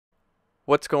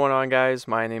What's going on, guys?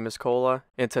 My name is Cola,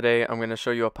 and today I'm going to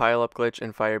show you a pile-up glitch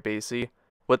in Firebase Z.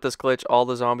 With this glitch, all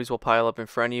the zombies will pile up in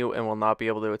front of you and will not be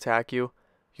able to attack you.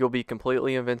 You'll be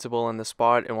completely invincible in this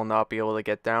spot and will not be able to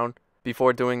get down.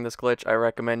 Before doing this glitch, I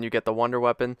recommend you get the wonder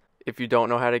weapon. If you don't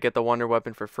know how to get the wonder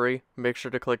weapon for free, make sure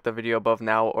to click the video above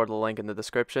now or the link in the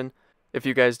description. If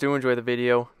you guys do enjoy the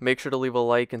video, make sure to leave a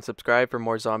like and subscribe for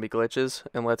more zombie glitches,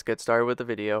 and let's get started with the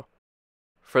video.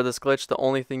 For this glitch, the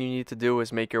only thing you need to do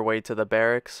is make your way to the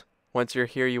barracks. Once you're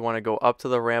here, you want to go up to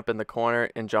the ramp in the corner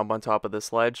and jump on top of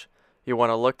this ledge. You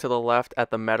want to look to the left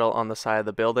at the metal on the side of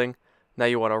the building. Now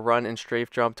you want to run and strafe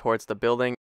jump towards the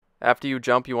building. After you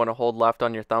jump, you want to hold left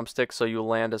on your thumbstick so you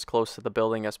land as close to the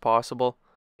building as possible.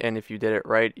 And if you did it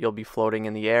right, you'll be floating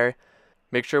in the air.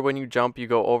 Make sure when you jump, you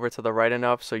go over to the right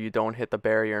enough so you don't hit the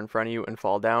barrier in front of you and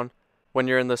fall down. When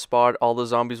you're in this spot, all the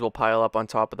zombies will pile up on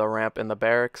top of the ramp in the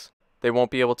barracks. They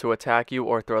won't be able to attack you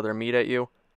or throw their meat at you.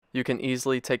 You can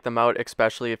easily take them out,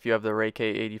 especially if you have the Ray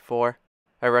K84.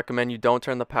 I recommend you don't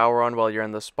turn the power on while you're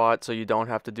in the spot so you don't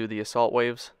have to do the assault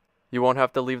waves. You won't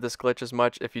have to leave this glitch as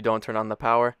much if you don't turn on the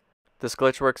power. This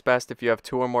glitch works best if you have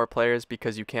 2 or more players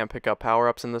because you can't pick up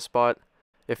power-ups in this spot.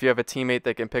 If you have a teammate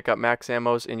that can pick up max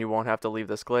ammos and you won't have to leave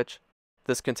this glitch.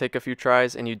 This can take a few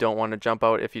tries and you don't want to jump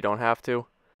out if you don't have to.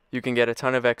 You can get a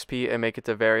ton of XP and make it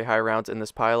to very high rounds in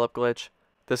this pile-up glitch.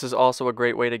 This is also a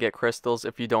great way to get crystals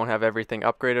if you don't have everything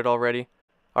upgraded already.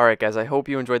 Alright guys, I hope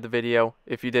you enjoyed the video.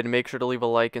 If you did, make sure to leave a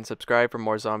like and subscribe for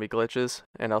more zombie glitches,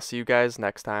 and I'll see you guys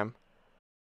next time.